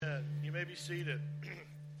may be seated.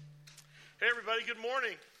 Hey everybody, good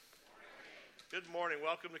morning. Good morning.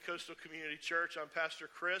 Welcome to Coastal Community Church. I'm Pastor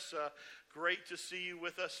Chris. Great to see you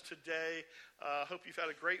with us today. Hope you've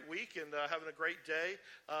had a great week and having a great day.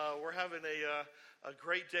 We're having a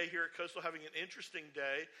great day here at Coastal, having an interesting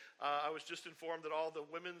day. I was just informed that all the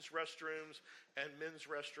women's restrooms and men's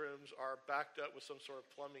restrooms are backed up with some sort of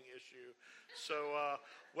plumbing issue. So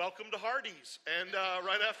welcome to Hardee's. And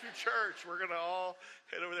right after church, we're going to all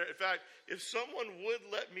head over there. In fact, if someone would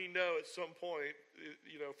let me know at some point,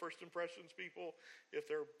 first impressions people, if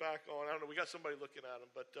they're back on, I don't know, we got somebody looking at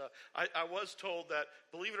them. But I was told that,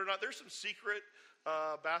 believe it or not, there's some secret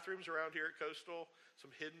bathrooms around here at Coastal,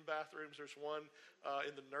 some hidden bathrooms. There's one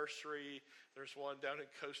in the nursery. There's one down in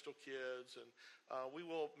Coastal Kids. And we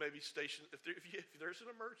will maybe station, if there's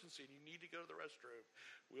an emergency and you need to go to the restroom,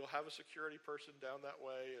 we'll have a security person down that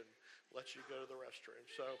way and let you go to the restroom.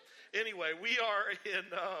 So anyway, we are in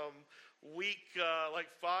week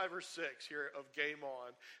 5 or 6 here of Game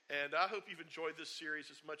On. And I hope you've enjoyed this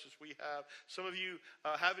series as much as we have. Some of you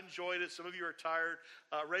have enjoyed it. Some of you are tired,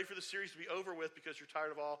 ready for the series to be over with because you're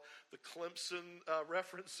tired of all the Clemson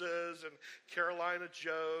references and Carolina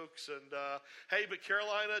jokes. And hey, but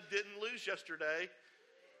Carolina didn't lose yesterday.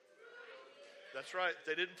 That's right.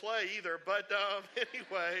 They didn't play either. But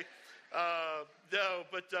anyway,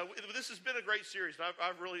 this has been a great series, and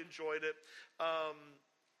I've really enjoyed it.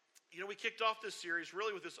 We kicked off this series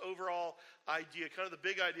really with this overall idea, kind of the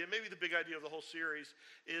big idea, maybe the big idea of the whole series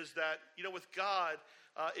is that, with God,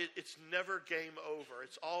 it's never game over.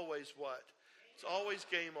 It's always what? It's always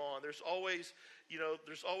game on. There's always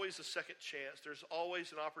a second chance. There's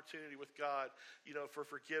always an opportunity with God, for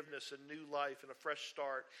forgiveness and new life and a fresh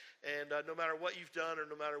start. And no matter what you've done or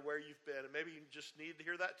no matter where you've been, and maybe you just needed to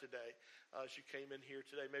hear that today as you came in here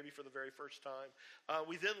today, maybe for the very first time.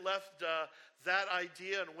 We then left that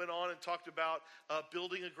idea and went on and talked about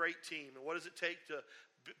building a great team. And what does it take to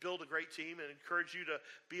build a great team, and encourage you to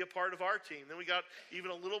be a part of our team. Then we got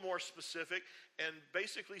even a little more specific and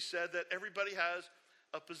basically said that everybody has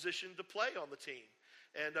a position to play on the team.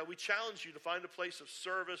 And we challenge you to find a place of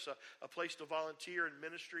service, a place to volunteer in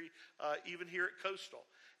ministry, even here at Coastal.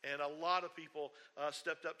 And a lot of people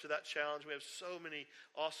stepped up to that challenge. We have so many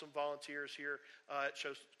awesome volunteers here at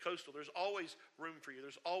Coastal. There's always room for you.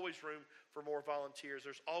 There's always room for more volunteers.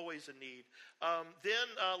 There's always a need.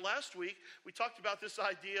 Then last week, we talked about this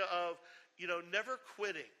idea of, never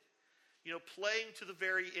quitting. Playing to the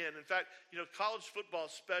very end. In fact, college football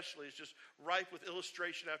especially is just ripe with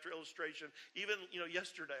illustration after illustration. Even,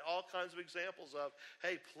 yesterday, all kinds of examples of,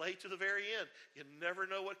 hey, play to the very end. You never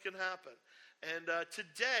know what can happen. And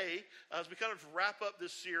today, as we kind of wrap up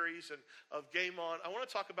this series of Game On, I want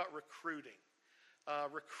to talk about recruiting.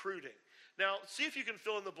 Recruiting. Now, see if you can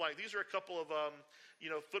fill in the blank. These are a couple of,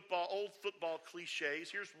 old football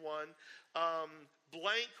cliches. Here's one.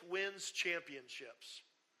 Blank wins championships.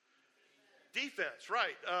 Defense,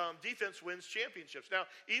 right. Defense wins championships. Now,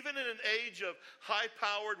 even in an age of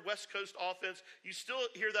high-powered West Coast offense, you still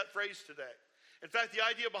hear that phrase today. In fact, the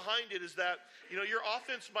idea behind it is that, your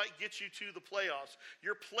offense might get you to the playoffs.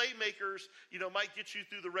 Your playmakers, might get you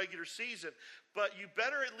through the regular season. But you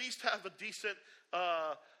better at least have a decent,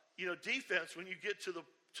 defense when you get to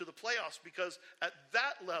the playoffs, because at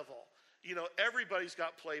that level, everybody's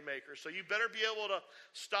got playmakers. So you better be able to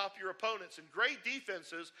stop your opponents. And great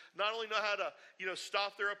defenses not only know how to,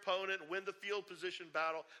 stop their opponent and win the field position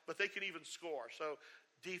battle, but they can even score. So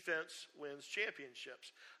defense wins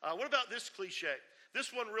championships. What about this cliche?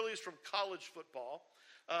 This one really is from college football.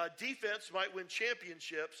 Defense might win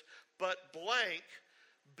championships, but blank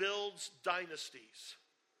builds dynasties.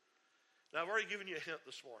 Now, I've already given you a hint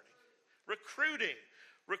this morning.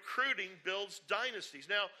 Recruiting builds dynasties.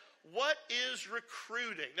 Now, what is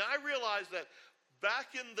recruiting? Now, I realize that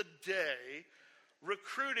back in the day,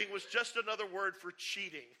 recruiting was just another word for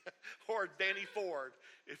cheating, or Danny Ford.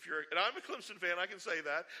 And I'm a Clemson fan, I can say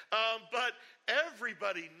that. But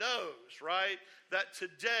everybody knows, right, that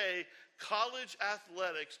today college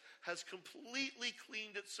athletics has completely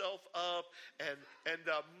cleaned itself up, and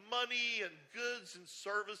money and goods and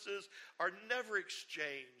services are never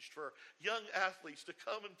exchanged for young athletes to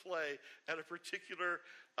come and play at a particular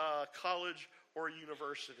college or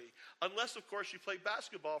university. Unless, of course, you play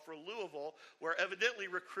basketball for Louisville, where evidently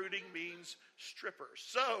recruiting means strippers.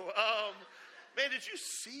 So, man, did you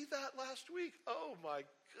see that last week? Oh, my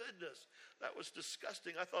goodness. That was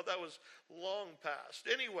disgusting. I thought that was long past.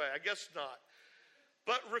 Anyway, I guess not.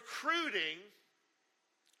 But recruiting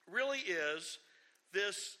really is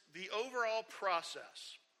the overall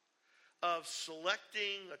process of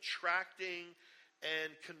selecting, attracting,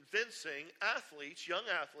 and convincing athletes, young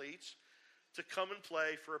athletes, to come and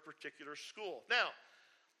play for a particular school. Now,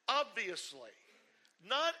 obviously,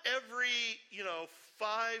 not every,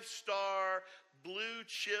 five-star blue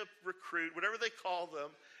chip recruit, whatever they call them,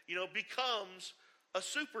 becomes a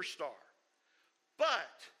superstar.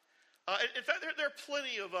 But in fact, there are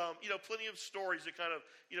plenty of stories that kind of,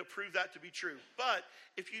 prove that to be true. But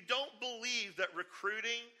if you don't believe that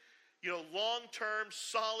recruiting, long-term,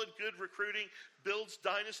 solid, good recruiting builds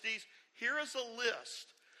dynasties, here is a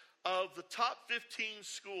list of the top 15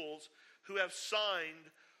 schools who have signed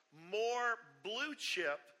more blue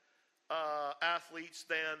chip athletes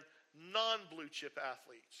than non-blue chip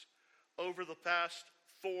athletes over the past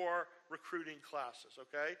 4 recruiting classes,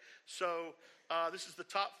 okay? So this is the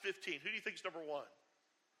top 15. Who do you think is number 1?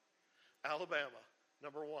 Alabama,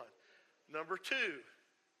 number 1. Number 2,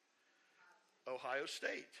 Ohio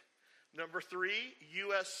State. Number 3,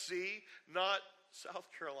 USC, not South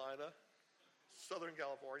Carolina, Southern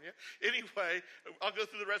California. Anyway, I'll go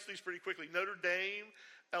through the rest of these pretty quickly. Notre Dame,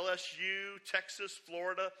 LSU, Texas,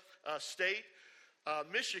 Florida State,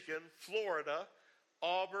 Michigan, Florida,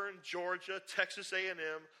 Auburn, Georgia, Texas A&M,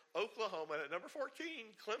 Oklahoma, and at number 14,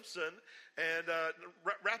 Clemson, and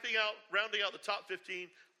rounding out the top 15,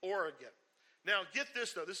 Oregon. Now, get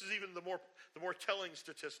this though. This is even the more telling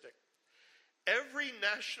statistic. Every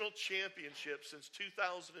national championship since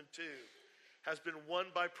 2002 has been won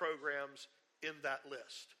by programs in that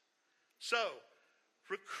list. So,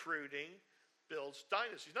 recruiting builds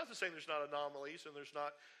dynasties. Not to say there's not anomalies and there's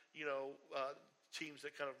not, teams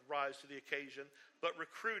that kind of rise to the occasion, but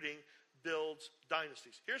recruiting builds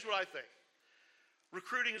dynasties. Here's what I think.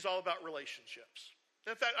 Recruiting is all about relationships.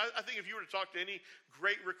 In fact, I think if you were to talk to any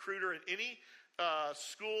great recruiter in any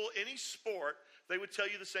school, any sport, they would tell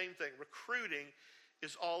you the same thing. Recruiting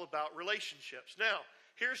is all about relationships. Now,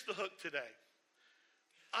 here's the hook today.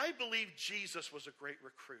 I believe Jesus was a great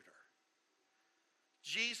recruiter.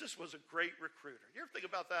 Jesus was a great recruiter. You ever think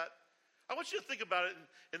about that? I want you to think about it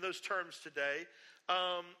in those terms today.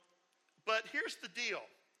 But here's the deal.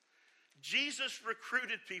 Jesus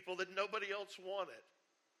recruited people that nobody else wanted.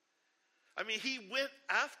 I mean, he went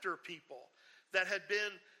after people that had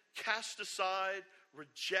been cast aside,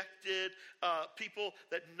 rejected, people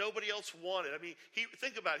that nobody else wanted. I mean,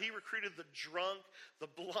 think about it. He recruited the drunk, the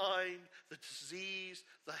blind, the diseased,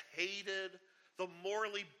 the hated, the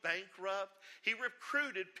morally bankrupt. He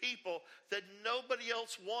recruited people that nobody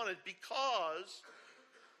else wanted because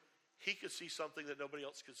he could see something that nobody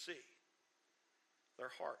else could see. Their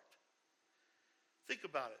heart. Think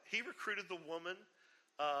about it. He recruited the woman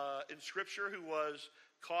in Scripture who was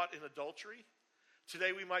caught in adultery.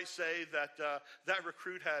 Today we might say that that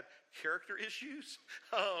recruit had character issues.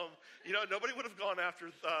 Nobody would have gone after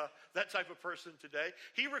that type of person today.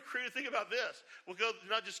 He recruited, think about this. We'll go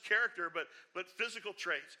not just character, but physical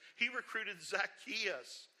traits. He recruited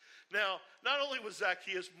Zacchaeus. Now, not only was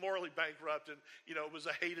Zacchaeus morally bankrupt and, was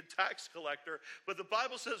a hated tax collector, but the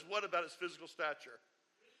Bible says what about his physical stature?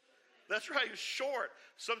 That's right, he was short.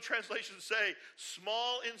 Some translations say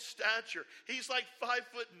small in stature. He's like 5'0".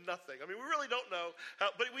 I mean, we really don't know how,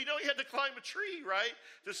 but we know he had to climb a tree, right?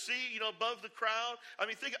 To see, above the crowd. I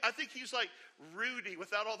mean, I think he's like Rudy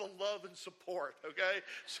without all the love and support, okay?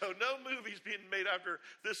 So no movies being made after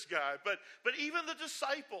this guy. But even the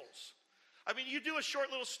disciples. I mean, you do a short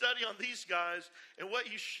little study on these guys, and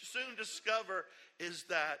what you soon discover is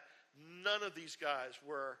that none of these guys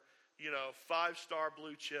were, 5-star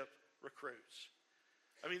blue chip recruits.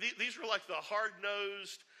 I mean, these were like the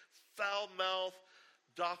hard-nosed, foul-mouthed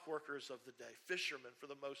dock workers of the day, fishermen for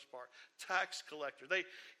the most part, tax collector.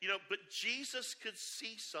 But Jesus could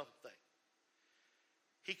see something.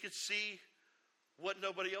 He could see what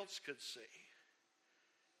nobody else could see.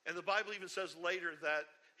 And the Bible even says later that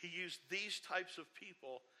he used these types of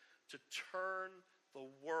people to turn the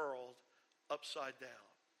world upside down.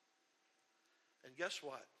 And guess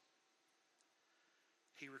what?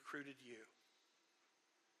 He recruited you.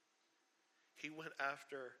 He went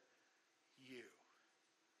after you.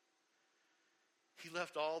 He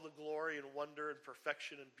left all the glory and wonder and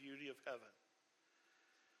perfection and beauty of heaven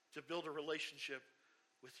to build a relationship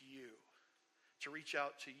with you, to reach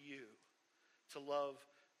out to you, to love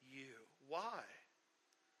you. Why?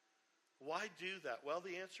 Why do that? Well,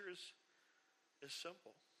 the answer is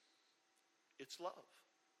simple. It's love.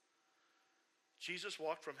 Jesus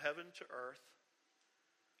walked from heaven to earth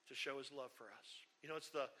to show his love for us.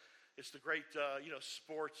 It's the great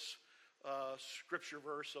sports scripture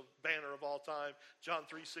verse of banner of all time, John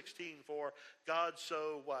 3:16. For God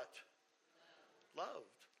so what?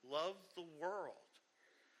 Loved the world,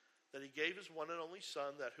 that he gave his one and only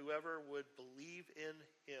Son, that whoever would believe in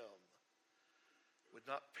him would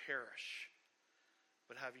not perish,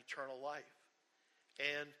 but have eternal life.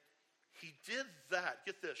 And he did that.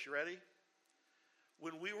 Get this, you ready?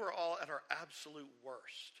 When we were all at our absolute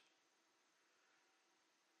worst.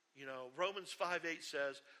 You know, Romans 5:8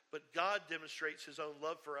 says, but God demonstrates his own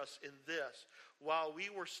love for us in this: while we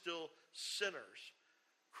were still sinners,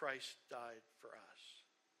 Christ died for us.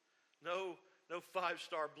 No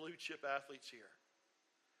 5-star blue chip athletes here.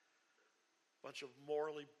 Bunch of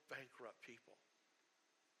morally bankrupt people.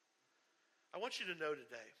 I want you to know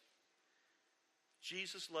today,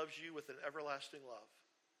 Jesus loves you with an everlasting love.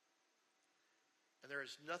 And there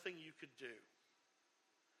is nothing you could do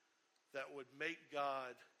that would make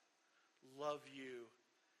God love you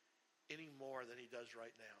any more than he does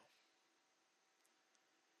right now.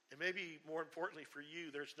 And maybe more importantly for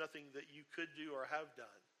you, there's nothing that you could do or have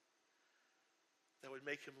done that would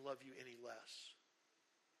make him love you any less.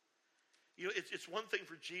 You know, it's one thing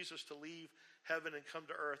for Jesus to leave heaven and come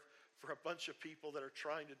to earth for a bunch of people that are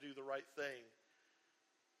trying to do the right thing.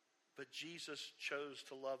 But Jesus chose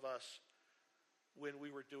to love us when we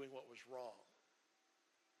were doing what was wrong,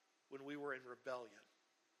 when we were in rebellion.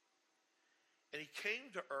 And he came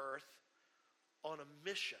to earth on a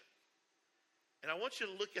mission. And I want you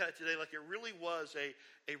to look at it today like it really was a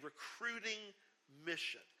recruiting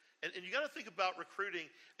mission. And you got to think about recruiting.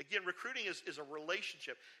 Again, recruiting is a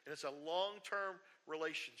relationship, and it's a long-term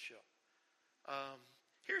relationship.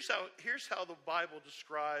 Here's how the Bible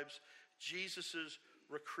describes Jesus'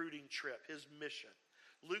 recruiting trip, his mission.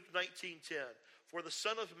 Luke 19:10, for the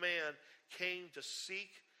Son of Man came to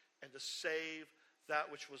seek and to save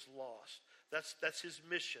that which was lost. That's his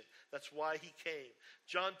mission. That's why he came.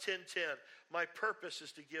 John 10:10, my purpose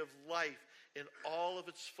is to give life in all of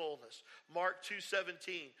its fullness. Mark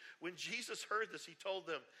 2:17, when Jesus heard this, he told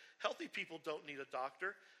them, healthy people don't need a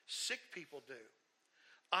doctor, sick people do.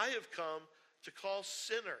 I have come to call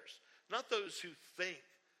sinners, not those who think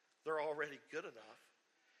they're already good enough.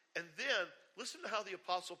 And then, listen to how the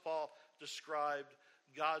Apostle Paul described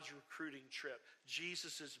God's recruiting trip,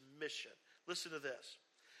 Jesus' mission. Listen to this.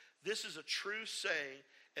 This is a true saying,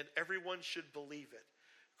 and everyone should believe it.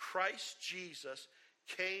 Christ Jesus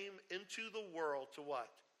came into the world to what?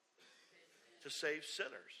 To save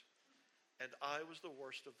sinners. And I was the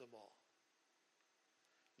worst of them all.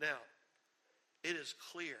 Now, it is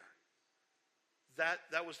clear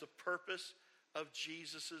that was the purpose of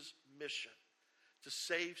Jesus' mission. To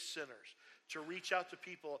save sinners, to reach out to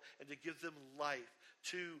people and to give them life,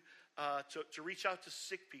 to reach out to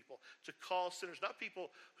sick people, to call sinners, not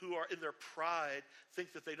people who are in their pride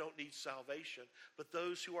think that they don't need salvation, but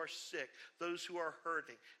those who are sick, those who are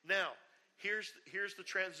hurting. Now, here's the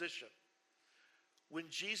transition. When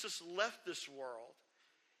Jesus left this world,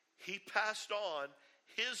 he passed on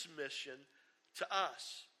his mission to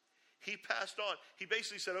us. He passed on. He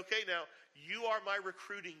basically said, okay, now you are my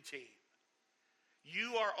recruiting team.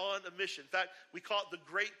 You are on a mission. In fact, we call it the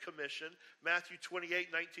Great Commission, Matthew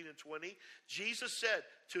 28:19 and 20. Jesus said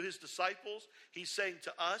to his disciples, he's saying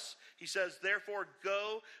to us, he says, therefore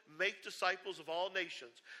go make disciples of all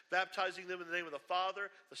nations, baptizing them in the name of the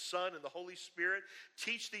Father, the Son, and the Holy Spirit.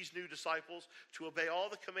 Teach these new disciples to obey all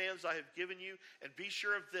the commands I have given you, and be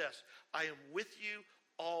sure of this, I am with you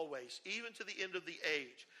always, even to the end of the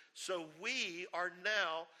age. So we are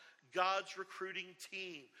now God's recruiting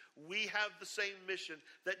team. We have the same mission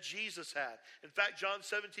that Jesus had. In fact, John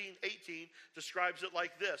 17:18 describes it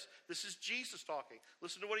like this. This is Jesus talking.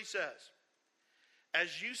 Listen to what he says.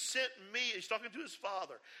 As you sent me, he's talking to his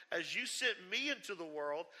Father. As you sent me into the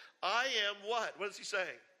world, I am what? What is he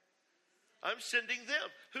saying? I'm sending them.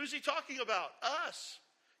 Who's he talking about? Us.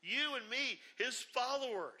 You and me, his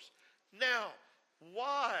followers. Now,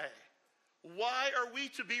 why? Why are we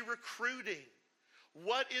to be recruiting?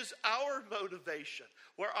 What is our motivation?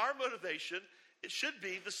 Where our motivation, it should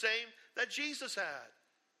be the same that Jesus had.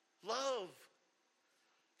 Love.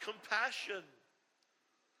 Compassion.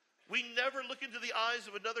 We never look into the eyes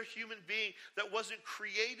of another human being that wasn't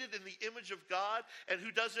created in the image of God and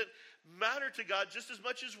who doesn't matter to God just as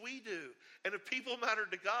much as we do. And if people matter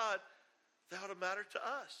to God, they ought to matter to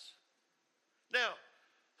us. Now,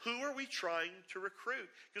 who are we trying to recruit?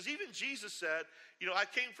 Because even Jesus said, I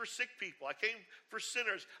came for sick people. I came for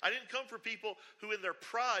sinners. I didn't come for people who in their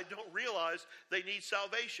pride don't realize they need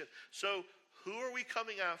salvation. So who are we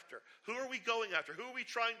coming after? Who are we going after? Who are we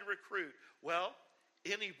trying to recruit? Well,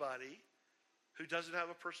 anybody who doesn't have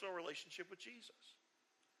a personal relationship with Jesus.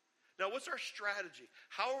 Now, what's our strategy?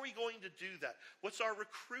 How are we going to do that? What's our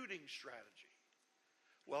recruiting strategy?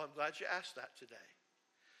 Well, I'm glad you asked that today.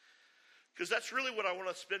 Because that's really what I want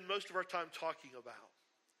to spend most of our time talking about.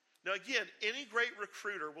 Now again, any great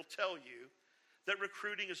recruiter will tell you that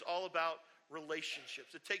recruiting is all about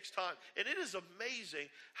relationships. It takes time. And it is amazing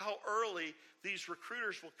how early these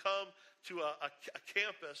recruiters will come to a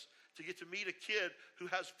campus to get to meet a kid who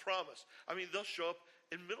has promise. I mean, they'll show up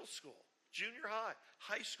in middle school, junior high,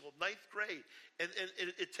 high school, ninth grade. And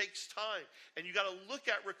it takes time. And you got to look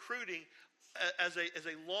at recruiting as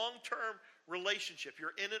a long-term relationship.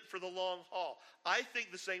 You're in it for the long haul. I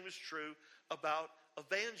think the same is true about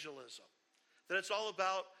evangelism. That it's all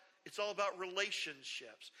about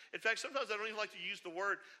relationships. In fact, sometimes I don't even like to use the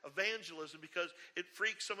word evangelism because it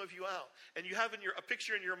freaks some of you out. And you have a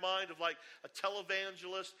picture in your mind of like a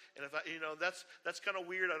televangelist, and that's kind of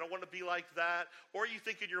weird. I don't want to be like that. Or you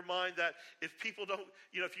think in your mind that if people don't,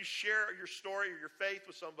 if you share your story or your faith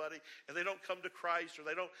with somebody and they don't come to Christ or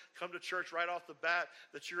they don't come to church right off the bat,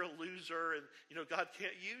 that you're a loser and God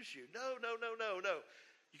can't use you. No.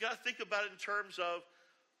 You got to think about it in terms of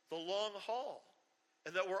the long haul.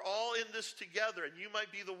 And that we're all in this together. And you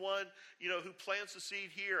might be the one, who plants the seed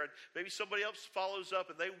here. And maybe somebody else follows up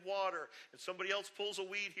and they water. And somebody else pulls a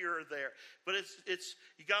weed here or there. But it's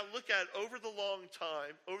you got to look at it over the long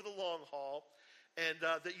time, over the long haul. And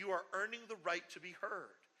that you are earning the right to be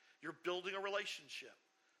heard. You're building a relationship.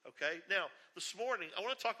 Okay? Now, this morning, I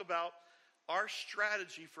want to talk about our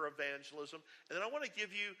strategy for evangelism. And then I want to give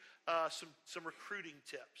you some recruiting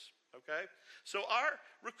tips. Okay? So our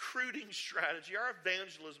recruiting strategy, our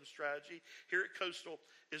evangelism strategy here at Coastal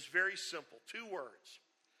is very simple. 2 words.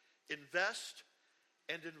 Invest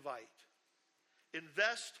and invite.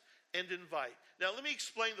 Invest and invite. Now let me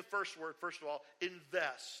explain the first word, first of all.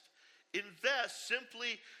 Invest. Invest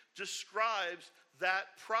simply describes that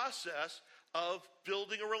process of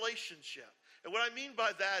building a relationship. And what I mean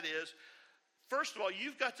by that is, first of all,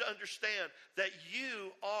 you've got to understand that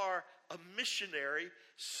you are a missionary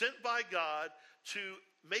sent by God to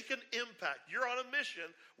make an impact. You're on a mission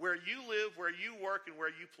where you live, where you work, and where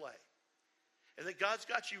you play. And that God's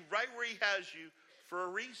got you right where he has you for a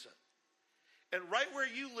reason. And right where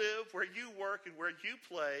you live, where you work, and where you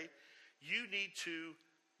play, you need to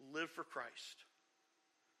live for Christ.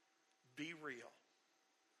 Be real.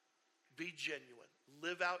 Be genuine.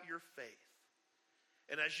 Live out your faith.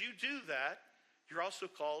 And as you do that, you're also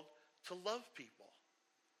called to love people.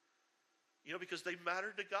 Because they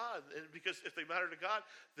matter to God. And because if they matter to God,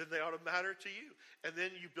 then they ought to matter to you. And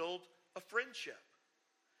then you build a friendship.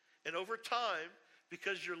 And over time,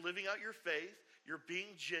 because you're living out your faith, you're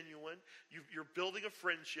being genuine, you're building a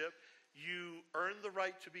friendship, you earn the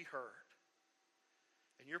right to be heard.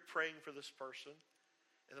 And you're praying for this person.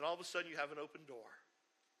 And then all of a sudden you have an open door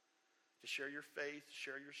to share your faith,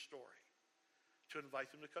 share your story, to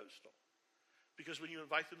invite them to Coastal. Because when you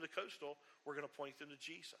invite them to Coastal, we're going to point them to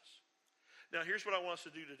Jesus. Now, here's what I want us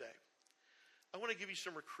to do today. I want to give you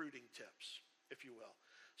some recruiting tips, if you will.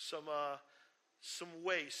 Some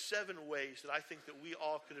ways, 7 ways that I think that we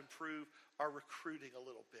all could improve our recruiting a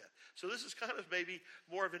little bit. So this is kind of maybe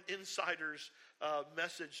more of an insider's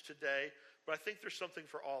message today, but I think there's something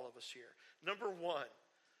for all of us here. Number 1,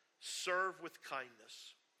 serve with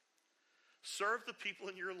kindness. Serve the people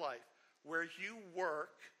in your life where you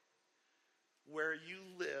work, where you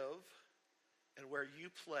live, and where you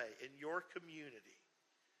play in your community.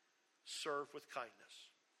 Serve with kindness.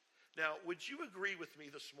 Now, would you agree with me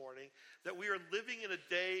this morning that we are living in a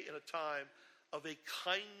day and a time of a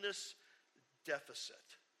kindness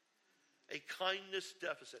deficit? A kindness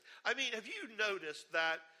deficit. I mean, have you noticed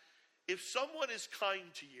that if someone is kind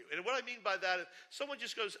to you, and what I mean by that, if someone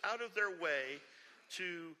just goes out of their way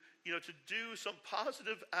to do some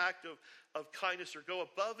positive act of kindness or go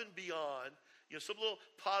above and beyond, some little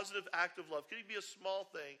positive act of love, could it be a small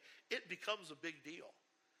thing, it becomes a big deal.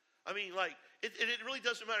 I mean, it really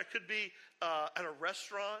doesn't matter. It could be at a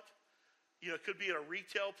restaurant, it could be at a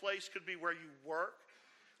retail place, could be where you work.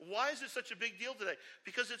 Why is it such a big deal today?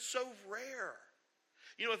 Because it's so rare.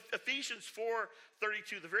 Ephesians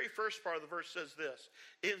 4:32, the very first part of the verse says this: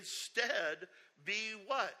 instead, be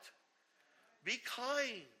what? Be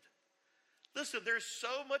kind. Listen, there's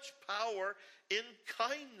so much power in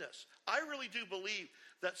kindness. I really do believe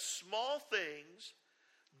that small things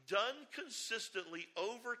done consistently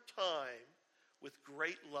over time with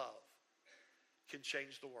great love can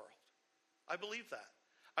change the world. I believe that.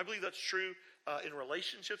 I believe that's true in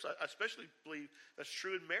relationships. I especially believe that's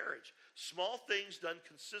true in marriage. Small things done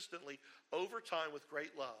consistently over time with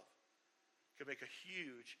great love can make a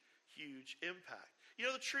huge, huge impact.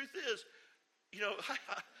 The truth is,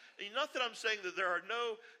 not that I'm saying that there are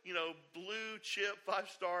no, blue chip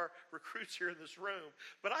 5-star recruits here in this room,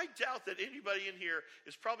 but I doubt that anybody in here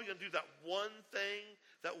is probably going to do that one thing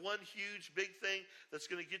that one huge big thing that's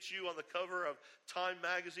going to get you on the cover of Time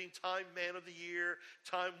magazine, Time Man of the Year,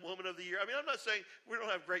 Time Woman of the Year. I mean, I'm not saying we don't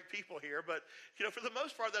have great people here, but for the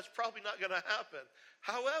most part, that's probably not going to happen.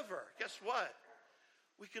 However, guess what?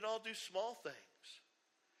 We can all do small things.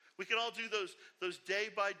 We can all do those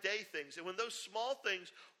day-by-day things. And when those small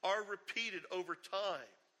things are repeated over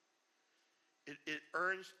time, it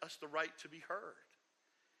earns us the right to be heard.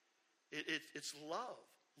 It's love.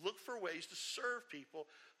 Look for ways to serve people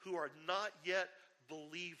who are not yet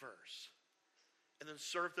believers, and then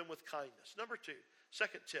serve them with kindness. Number 2,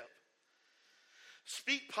 second tip.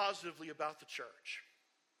 Speak positively about the church.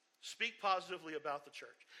 Speak positively about the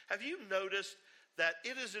church. Have you noticed that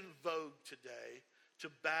it is in vogue today to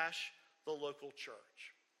bash the local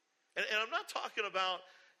church? And I'm not talking about,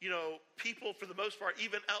 people for the most part,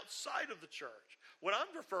 even outside of the church. What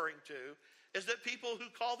I'm referring to is that people who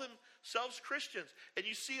call themselves Christians, and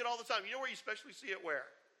you see it all the time. You know where you especially see it? Where?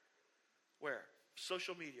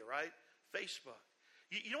 Social media, right? Facebook.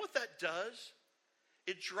 You know what that does?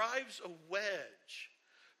 It drives a wedge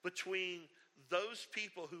between those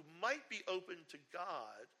people who might be open to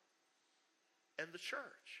God and the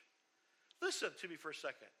church. Listen to me for a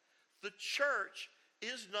second. The church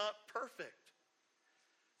is not perfect.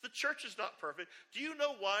 The church is not perfect. Do you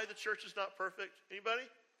know why the church is not perfect? Anybody?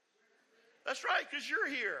 That's right, because you're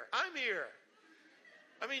here. I'm here.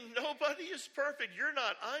 I mean, nobody is perfect. You're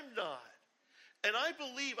not. I'm not. And I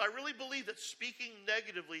really believe that speaking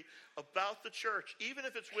negatively about the church, even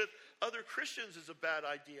if it's with other Christians, is a bad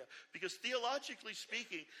idea. Because theologically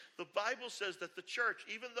speaking, the Bible says that the church,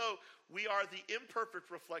 even though we are the imperfect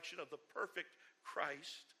reflection of the perfect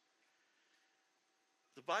Christ,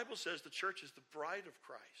 the Bible says the church is the bride of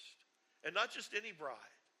Christ. And not just any bride.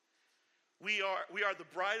 We are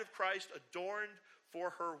the bride of Christ, adorned for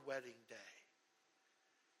her wedding day.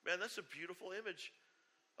 Man, that's a beautiful image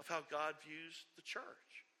of how God views the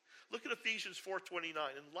church. Look at Ephesians 4:29.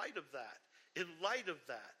 In light of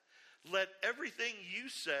that, let everything you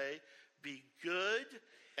say be good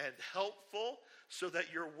and helpful, so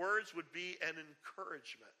that your words would be an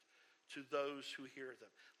encouragement to those who hear them.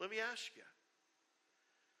 Let me ask you,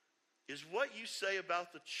 is what you say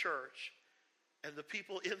about the church and the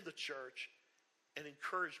people in the church an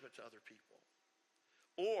encouragement to other people?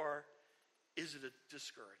 Or is it a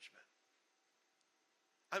discouragement?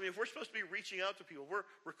 I mean, if we're supposed to be reaching out to people, we're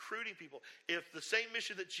recruiting people. If the same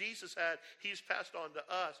mission that Jesus had, he's passed on to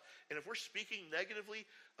us. And if we're speaking negatively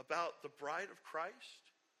about the bride of Christ,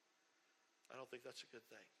 I don't think that's a good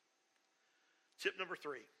thing. Tip number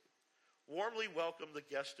 3, warmly welcome the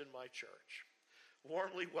guest in my church.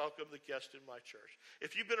 Warmly welcome the guest in my church.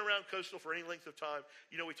 If you've been around Coastal for any length of time,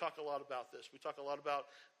 we talk a lot about this. We talk a lot about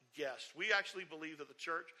guests. We actually believe that the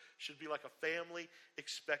church should be like a family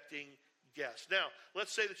expecting guests. Now,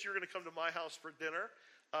 let's say that you're going to come to my house for dinner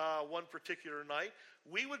one particular night.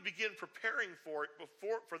 We would begin preparing for it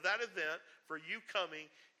for that event, for you coming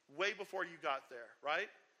way before you got there, right?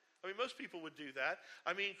 I mean, most people would do that.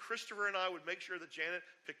 I mean, Christopher and I would make sure that Janet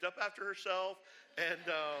picked up after herself and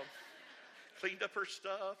cleaned up her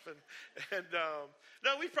stuff. And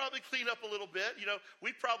no, we'd probably clean up a little bit.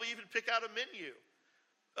 We'd probably even pick out a menu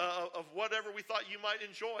of whatever we thought you might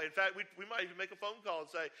enjoy. In fact, we might even make a phone call and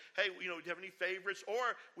say, hey, do you have any favorites?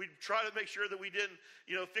 Or we'd try to make sure that we didn't,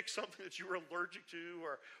 fix something that you were allergic to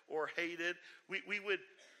or hated. We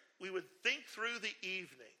would think through the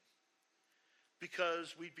evening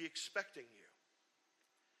because we'd be expecting you.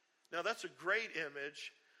 Now, that's a great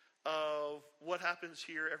image of what happens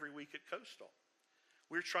here every week at Coastal.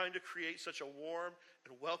 We're trying to create such a warm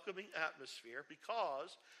and welcoming atmosphere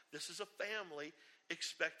because this is a family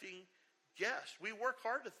expecting guests. We work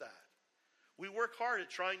hard at that. We work hard at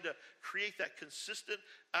trying to create that consistent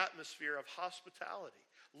atmosphere of hospitality.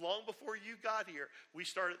 Long before you got here,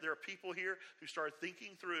 there are people here who started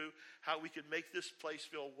thinking through how we could make this place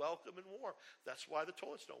feel welcome and warm. That's why the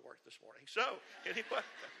toilets don't work this morning. So, anyway,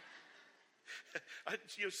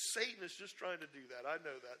 Satan is just trying to do that. I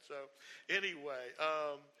know that. So, anyway,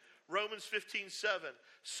 Romans 15:7.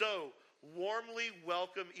 So, warmly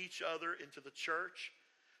welcome each other into the church,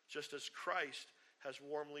 just as Christ has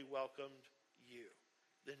warmly welcomed you.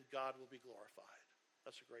 Then God will be glorified.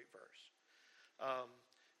 That's a great verse.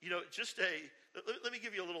 Let me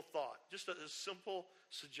give you a little thought, just a simple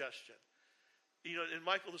suggestion. And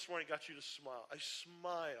Michael this morning got you to smile. A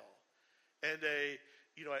smile and a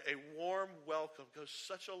warm welcome goes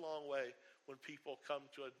such a long way when people come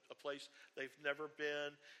to a place they've never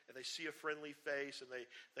been, and they see a friendly face, and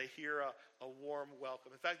they hear a warm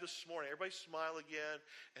welcome. In fact, this morning, everybody smile again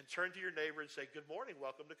and turn to your neighbor and say, good morning,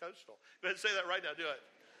 welcome to Coastal. Go ahead and say that right now. Do it.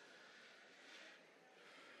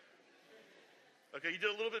 Okay, you did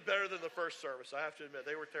a little bit better than the first service. I have to admit,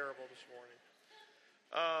 they were terrible this morning.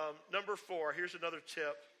 Number 4, here's another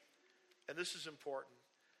tip, and this is important.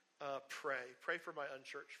 Pray. Pray for my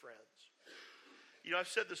unchurched friends. You know,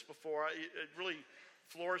 I've said this before. It really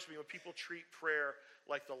floors me when people treat prayer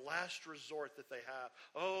like the last resort that they have.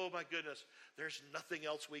 Oh my goodness, there's nothing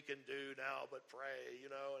else we can do now but pray, you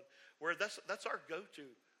know. And where that's our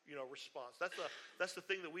go-to, you know, response. That's the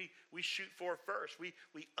thing that we shoot for first. We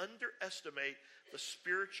underestimate the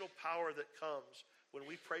spiritual power that comes when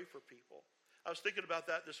we pray for people. I was thinking about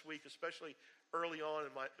that this week, especially early on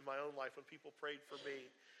in my own life when people prayed for me.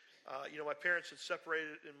 You know, my parents had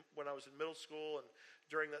separated when I was in middle school, and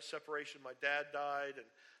during that separation, my dad died, and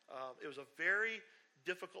it was a very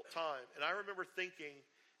difficult time. And I remember thinking,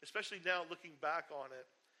 especially now looking back on it,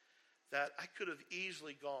 that I could have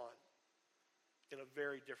easily gone in a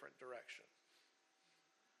very different direction.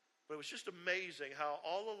 But it was just amazing how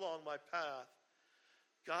all along my path,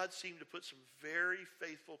 God seemed to put some very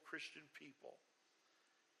faithful Christian people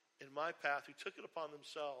in my path who took it upon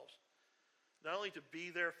themselves not only to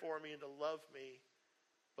be there for me and to love me,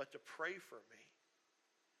 but to pray for me.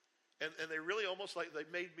 And they really almost like they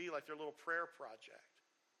made me like their little prayer project.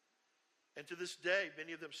 And to this day,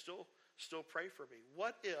 many of them still pray for me.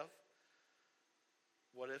 What if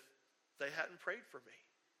they hadn't prayed for me?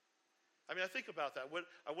 I mean, I think about that.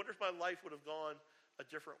 I wonder if my life would have gone a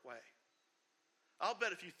different way. I'll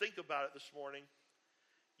bet if you think about it this morning,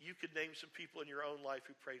 you could name some people in your own life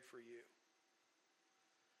who prayed for you.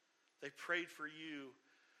 They prayed for you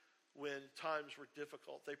when times were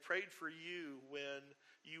difficult. They prayed for you when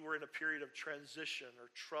you were in a period of transition or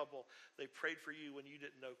trouble. They prayed for you when you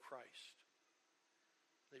didn't know Christ.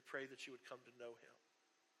 They prayed that you would come to know him.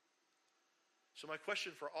 So my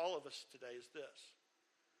question for all of us today is this: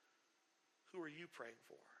 who are you praying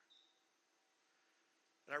for?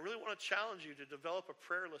 And I really want to challenge you to develop a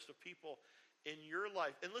prayer list of people in your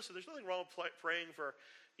life. And listen, there's nothing wrong with praying for,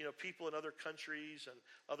 you know, people in other countries and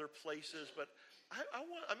other places, but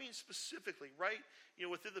I mean specifically, right, you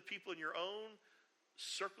know, within the people in your own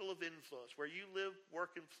circle of influence, where you live,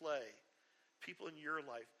 work, and play, people in your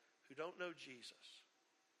life who don't know Jesus.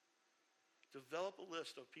 Develop a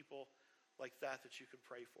list of people like that you can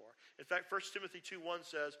pray for. In fact, 1 Timothy 2:1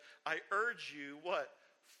 says, I urge you, what?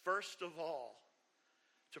 First of all,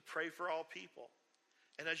 to pray for all people.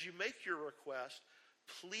 And as you make your request,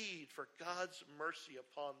 plead for God's mercy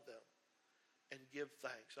upon them and give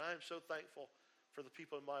thanks. And I am so thankful for the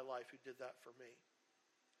people in my life who did that for me.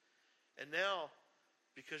 And now,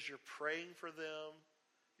 because you're praying for them,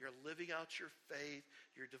 you're living out your faith,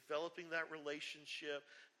 you're developing that relationship,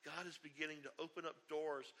 God is beginning to open up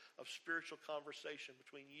doors of spiritual conversation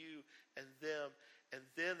between you and them. And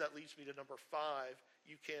then that leads me to number 5.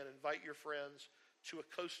 You can invite your friends to a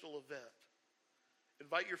coastal event.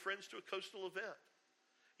 Invite your friends to a coastal event.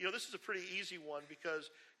 You know, this is a pretty easy one because,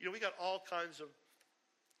 you know, we got all kinds of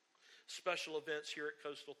special events here at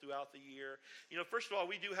Coastal throughout the year. You know, first of all,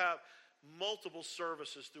 we do have multiple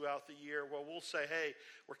services throughout the year where we'll say, hey,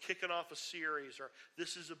 we're kicking off a series, or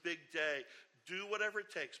this is a big day. Do whatever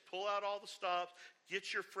it takes. Pull out all the stops.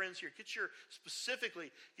 Get your friends here. Get your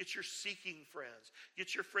seeking friends.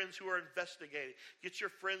 Get your friends who are investigating. Get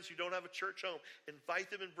your friends who don't have a church home.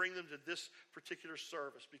 Invite them and bring them to this particular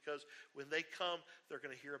service, because when they come, they're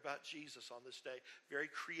going to hear about Jesus on this day very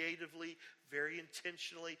creatively, very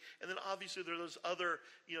intentionally. And then obviously there are those other,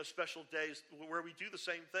 you know, special days where we do the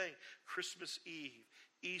same thing. Christmas Eve,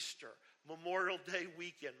 Easter, Memorial Day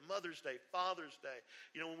weekend, Mother's Day, Father's Day.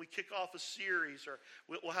 You know, when we kick off a series, or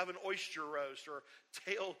we'll have an oyster roast or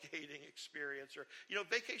tailgating experience, or, you know,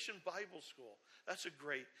 Vacation Bible School. That's a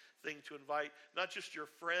great thing to invite not just your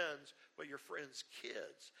friends, but your friends'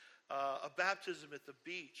 kids. A baptism at the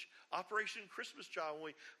beach. Operation Christmas Child,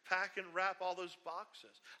 when we pack and wrap all those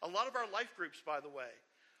boxes. A lot of our life groups, by the way,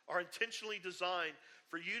 are intentionally designed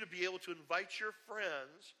for you to be able to invite your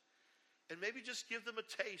friends and maybe just give them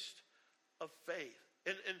a taste of faith.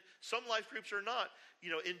 And some life groups are not, you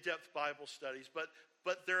know, in-depth Bible studies, but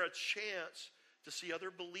they're a chance to see other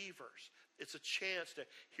believers. It's a chance to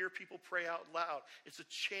hear people pray out loud. It's a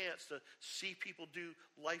chance to see people do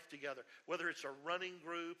life together, whether it's a running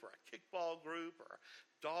group or a kickball group or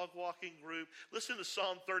a dog walking group. Listen to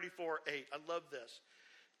Psalm 34:8. I love this.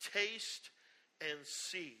 Taste and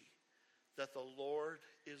see that the Lord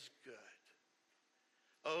is good.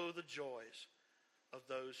 Oh, the joys of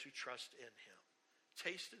those who trust in him.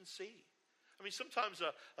 Taste and see. I mean, sometimes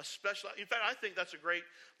a special, in fact, I think that's a great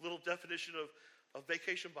little definition of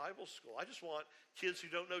Vacation Bible School. I just want kids who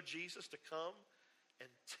don't know Jesus to come and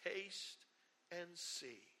taste and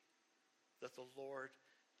see that the Lord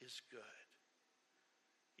is good.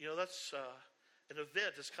 That's an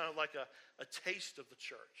event. It's kind of like a taste of the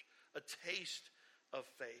church, a taste of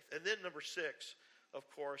faith. And then number 6, of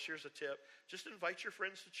course, here's a tip. Just invite your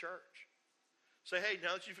friends to church. Say, hey,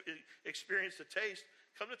 now that you've experienced the taste,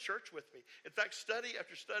 come to church with me. In fact, study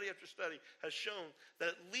after study after study has shown that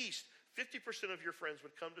at least 50% of your friends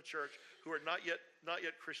would come to church who are not yet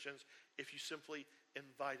Christians if you simply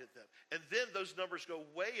invited them. And then those numbers go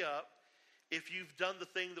way up if you've done the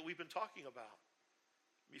thing that we've been talking about.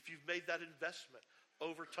 If you've made that investment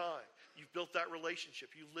over time, you've built that relationship,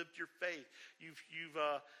 you've lived your faith, you've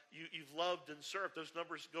loved and served, those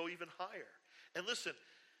numbers go even higher. And listen,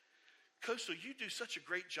 Coastal, you do such a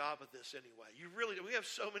great job of this anyway. We have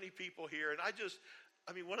so many people here, and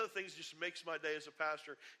one of the things that just makes my day as a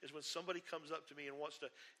pastor is when somebody comes up to me and wants to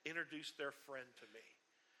introduce their friend to me.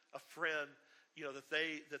 A friend, that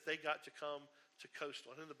they got to come to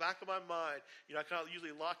Coastal. And in the back of my mind, I kind of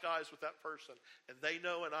usually lock eyes with that person, and they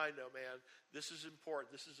know and I know, man, this is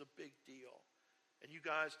important. This is a big deal. And you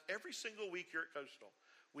guys, every single week here at Coastal,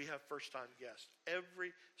 we have first-time guests.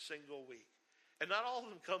 Every single week. And not all of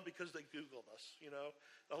them come because they Googled us,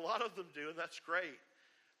 A lot of them do, and that's great.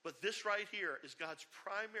 But this right here is God's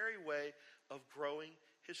primary way of growing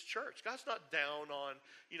his church. God's not down on,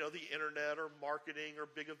 the internet or marketing or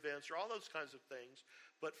big events or all those kinds of things.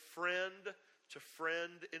 But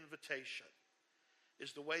friend-to-friend invitation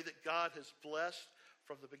is the way that God has blessed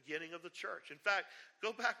from the beginning of the church. In fact,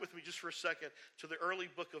 go back with me just for a second to the early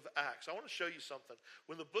book of Acts. I want to show you something.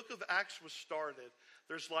 When the book of Acts was started,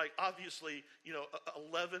 there's obviously,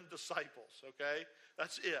 11 disciples, okay?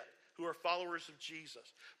 That's it, who are followers of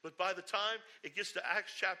Jesus. But by the time it gets to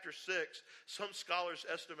Acts chapter 6, some scholars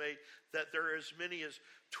estimate that there are as many as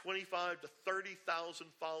 25 to 30,000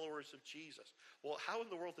 followers of Jesus. Well, how in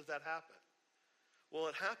the world did that happen? Well,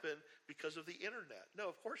 it happened because of the internet. No,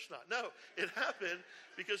 of course not. No, it happened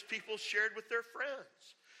because people shared with their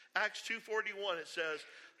friends. Acts 2:41, it says,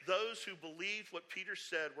 those who believed what Peter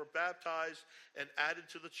said were baptized and added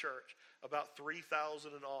to the church, about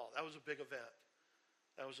 3,000 in all. That was a big event.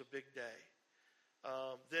 That was a big day.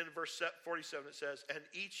 Then verse 47, it says, and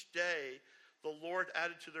each day the Lord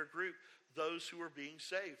added to their group those who were being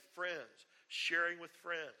saved, friends, sharing with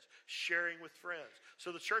friends, sharing with friends.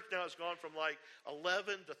 So the church now has gone from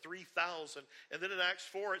 11 to 3,000. And then in Acts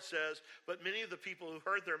 4 it says, but many of the people who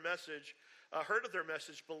heard of their message,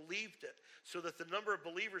 believed it, so that the number of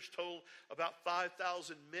believers totaled about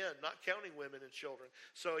 5,000 men, not counting women and children.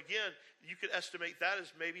 So again, you could estimate that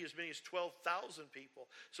as maybe as many as 12,000 people.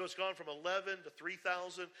 So it's gone from 11 to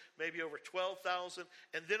 3,000, maybe over 12,000.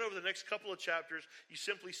 And then over the next couple of chapters, you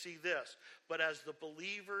simply see this. But as the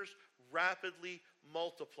believers rapidly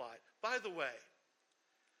multiplied. By the way,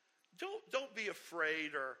 don't be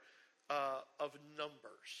afraid of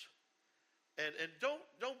numbers. And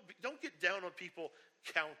don't get down on people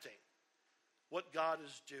counting what God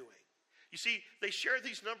is doing. You see, they share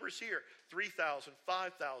these numbers here, 3,000,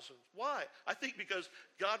 5,000. Why? I think because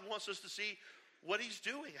God wants us to see what he's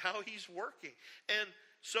doing, how he's working. And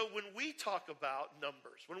so when we talk about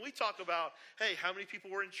numbers, when we talk about, hey, how many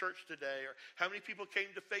people were in church today, or how many people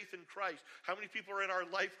came to faith in Christ, how many people are in our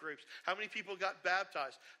life groups, how many people got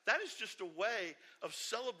baptized, that is just a way of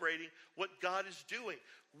celebrating what God is doing.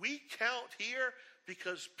 We count here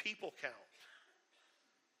because people count.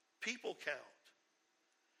 People count.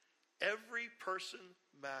 Every person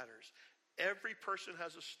matters. Every person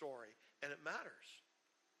has a story, and it matters.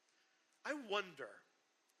 I wonder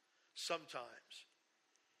sometimes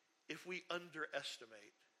if we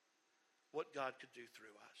underestimate what God could do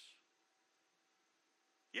through us.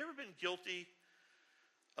 You ever been guilty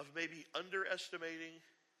of maybe underestimating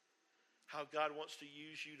how God wants to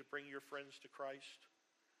use you to bring your friends to Christ?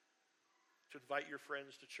 To invite your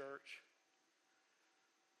friends to church?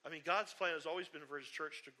 God's plan has always been for his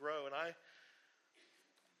church to grow, and I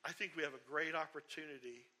think we have a great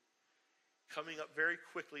opportunity coming up very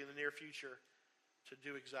quickly in the near future to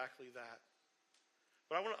do exactly that.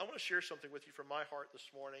 But I want to share something with you from my heart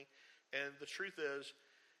this morning, and the truth is,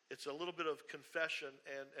 it's a little bit of confession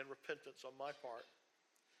and repentance on my part.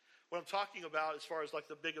 What I'm talking about as far as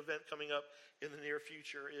the big event coming up in the near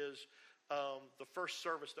future is the first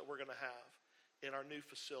service that we're going to have in our new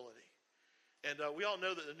facility. And we all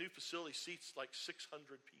know that the new facility seats 600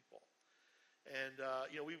 people. And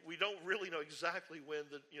we don't really know exactly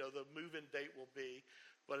when the move-in date will be,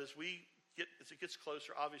 but as it gets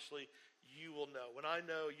closer, obviously you will know. When I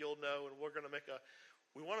know, you'll know, and we want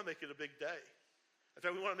to make it a big day. In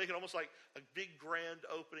fact, we want to make it almost like a big grand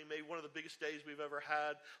opening, maybe one of the biggest days we've ever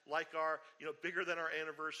had, like bigger than our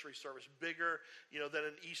anniversary service, bigger, than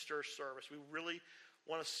an Easter service. We really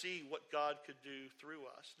want to see what God could do through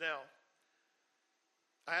us. Now,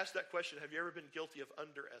 I asked that question, have you ever been guilty of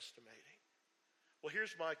underestimating? Well,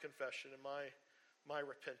 here's my confession and my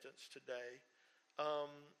repentance today.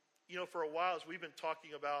 For a while, as we've been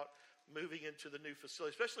talking about moving into the new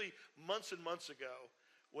facility, especially months and months ago,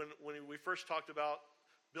 when we first talked about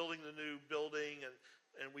building the new building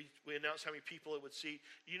and we announced how many people it would seat.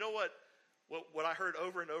 You know what I heard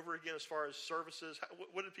over and over again as far as services?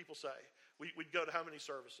 What did people say? We'd go to how many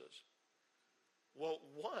services? Well,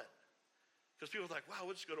 one. Because people are like, wow,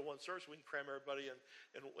 we'll just go to one service. We can cram everybody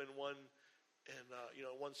in one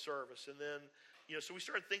one service. And then, so we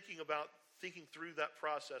started thinking through that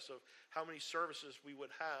process of how many services we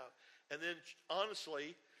would have. And then,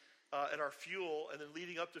 honestly, at our fuel and then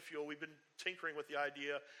leading up to fuel, we've been tinkering with the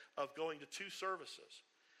idea of going to 2 services.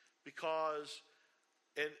 Because,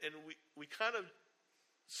 and we kind of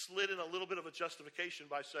slid in a little bit of a justification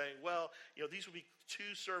by saying, well, these would be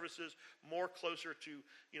 2 services more closer to,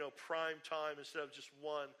 prime time instead of just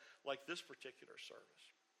one like this particular service.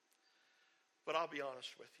 But I'll be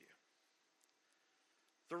honest with you.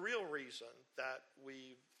 The real reason that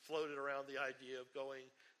we floated around the idea of going,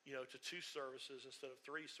 to 2 services instead of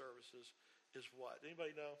 3 services is what?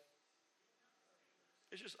 Anybody know?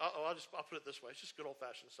 It's just, I'll put it this way. It's just good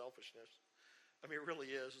old-fashioned selfishness. I mean, it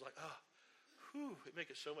really is. It's like, it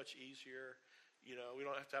makes it so much easier. We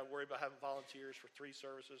don't have to worry about having volunteers for 3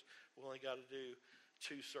 services. We only got to do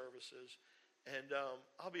 2 services. And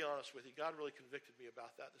I'll be honest with you, God really convicted me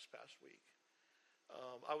about that this past week.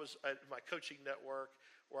 I was at my coaching network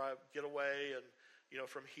where I get away and,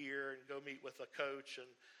 from here and go meet with a coach and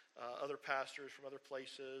other pastors from other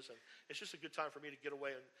places. And it's just a good time for me to get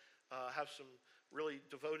away and have some really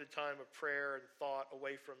devoted time of prayer and thought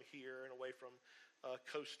away from here and away from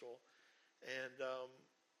Coastal. And,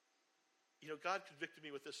 God convicted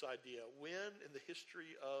me with this idea. When in the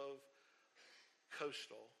history of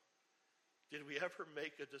Coastal did we ever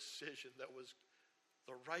make a decision that was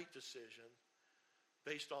the right decision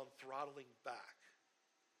based on throttling back,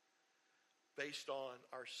 based on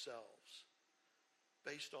ourselves,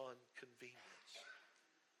 based on convenience?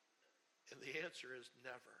 And the answer is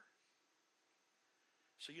never.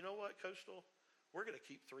 So you know what, Coastal? We're going to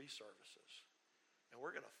keep 3 services. And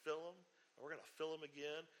we're going to fill them. And we're going to fill them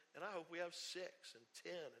again. And I hope we have 6 and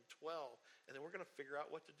 10 and 12. And then we're going to figure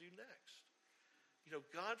out what to do next.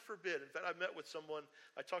 God forbid. In fact, I met with someone.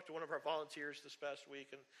 I talked to one of our volunteers this past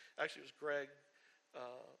week. And actually it was Greg,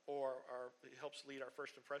 he helps lead our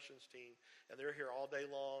First Impressions team. And they're here all day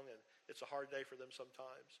long. And it's a hard day for them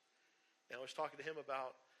sometimes. And I was talking to him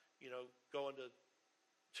about, going to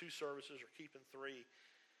 2 services or keeping 3.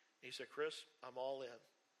 And he said, Chris, I'm all in.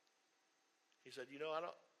 He said,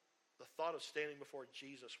 the thought of standing before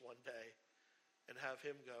Jesus one day and have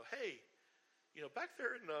him go, hey, back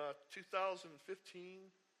there in 2015,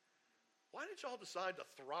 why did y'all decide to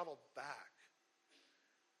throttle back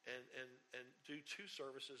and do 2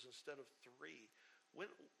 services instead of 3?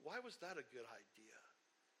 Why was that a good idea?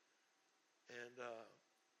 And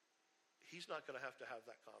he's not going to have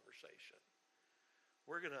that conversation.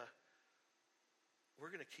 We're going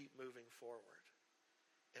to keep moving forward.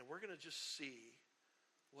 And we're going to just see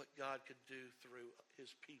what God could do through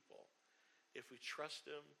his people if we trust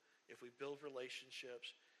him, if we build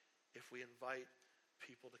relationships, if we invite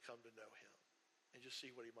people to come to know him, and just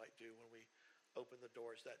see what he might do when we open the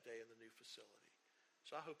doors that day in the new facility.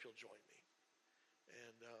 So I hope you'll join me.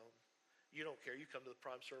 And you don't care. You come to the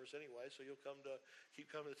prime service anyway, so you'll keep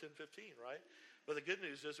coming to 10:15, right? But the good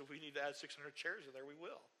news is if we need to add 600 chairs in there, we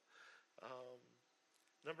will.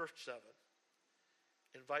 Number 7,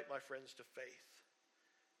 invite my friends to faith.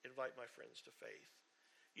 Invite my friends to faith.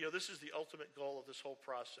 This is the ultimate goal of this whole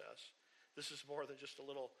process. This is more than just a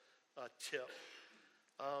little tip.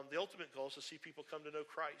 The ultimate goal is to see people come to know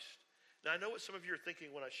Christ. Now, I know what some of you are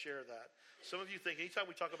thinking when I share that. Some of you think anytime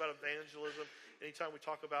we talk about evangelism, anytime we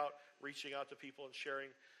talk about reaching out to people and sharing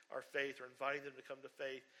our faith or inviting them to come to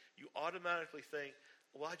faith, you automatically think,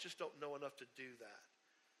 well, I just don't know enough to do that.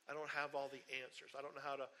 I don't have all the answers. I don't know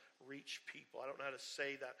how to reach people. I don't know how to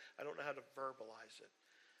say that. I don't know how to verbalize it.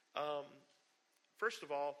 First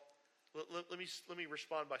of all, let me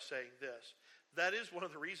respond by saying this. That is one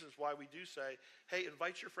of the reasons why we do say, hey,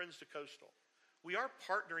 invite your friends to Coastal. We are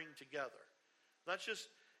partnering together. Not just,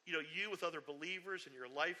 you with other believers in your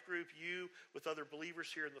life group, you with other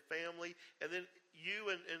believers here in the family, and then you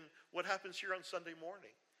and what happens here on Sunday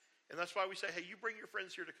morning. And that's why we say, hey, you bring your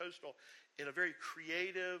friends here to Coastal in a very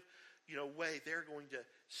creative, way. They're going to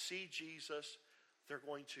see Jesus. They're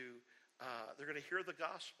going to hear the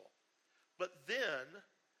gospel. But then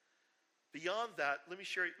Beyond that, let me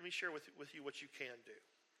share with you what you can do.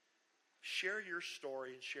 Share your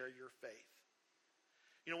story and share your faith.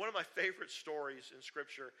 You know, one of my favorite stories in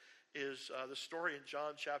Scripture is the story in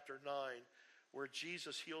John chapter 9 where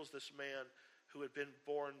Jesus heals this man who had been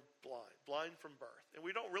born blind from birth. And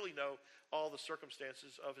we don't really know all the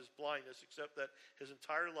circumstances of his blindness except that his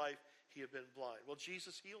entire life he had been blind. Well,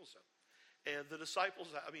 Jesus heals him. And the disciples,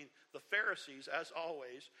 the Pharisees, as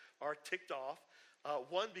always, are ticked off.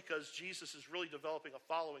 One, because Jesus is really developing a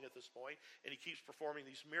following at this point, and he keeps performing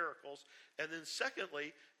these miracles. And then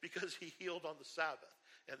secondly, because he healed on the Sabbath,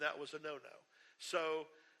 and that was a no-no. So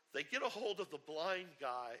they get a hold of the blind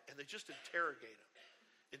guy, and they just interrogate him.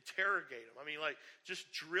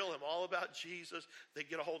 Just drill him all about Jesus. They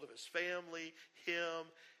get a hold of his family, him.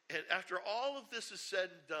 And after all of this is said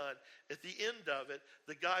and done, at the end of it,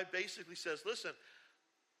 the guy basically says, listen,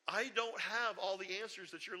 I don't have all the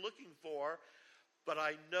answers that you're looking for, but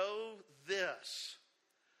I know this.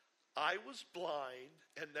 I was blind,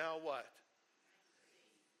 and now what?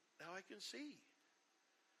 Now I can see.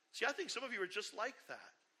 See, I think some of you are just like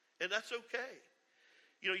that, and that's okay.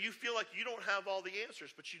 You know, you feel like you don't have all the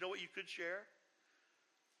answers, but you know what you could share?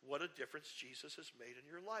 What a difference Jesus has made in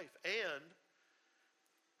your life, and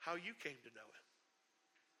how you came to know him.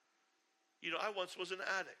 You know, I once was an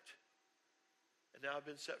addict, and now I've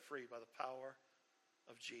been set free by the power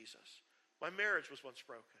of Jesus. My marriage was once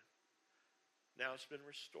broken. Now it's been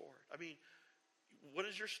restored. What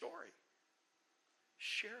is your story?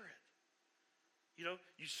 Share it. You know,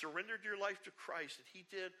 you surrendered your life to Christ, and he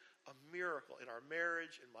did a miracle in our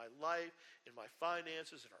marriage, in my life, in my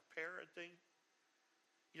finances, in our parenting.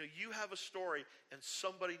 You know, you have a story, and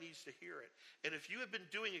somebody needs to hear it. And if you have been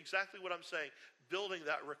doing exactly what I'm saying, building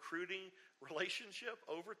that recruiting relationship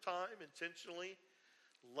over time, intentionally,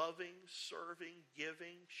 loving, serving,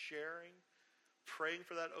 giving, sharing, praying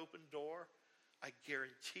for that open door, I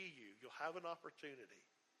guarantee you'll have an opportunity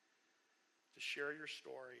to share your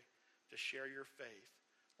story, to share your faith,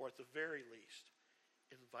 or at the very least,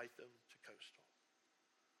 invite them to Coastal.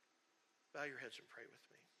 Bow your heads and pray with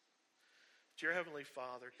me. Dear Heavenly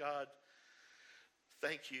Father, God,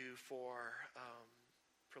 thank you for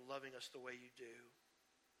loving us the way you do.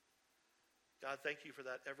 God, thank you for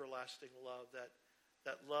that everlasting love,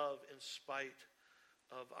 that love in spite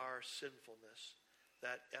of our sinfulness,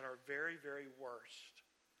 that at our very, very worst,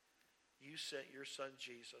 you sent your son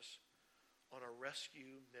Jesus on a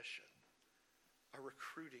rescue mission, a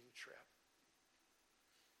recruiting trip,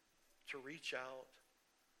 to reach out,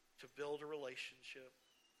 to build a relationship,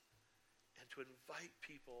 and to invite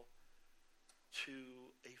people to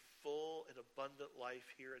a full and abundant life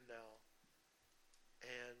here and now,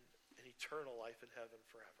 and an eternal life in heaven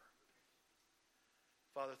forever.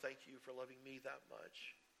 Father, thank you for loving me that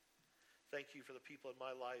much. Thank you for the people in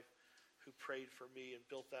my life who prayed for me and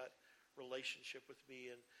built that relationship with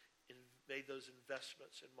me and made those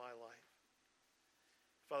investments in my life.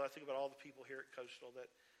 Father, I think about all the people here at Coastal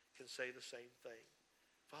that can say the same thing.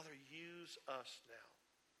 Father, use us now.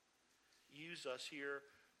 Use us here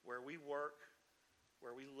where we work,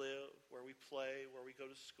 where we live, where we play, where we go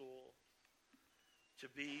to school, to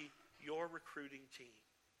be your recruiting team,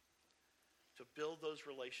 to build those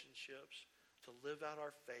relationships, to live out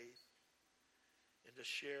our faith, and to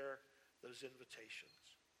share those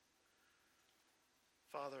invitations.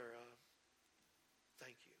 Father,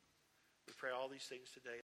 thank you. We pray all these things today.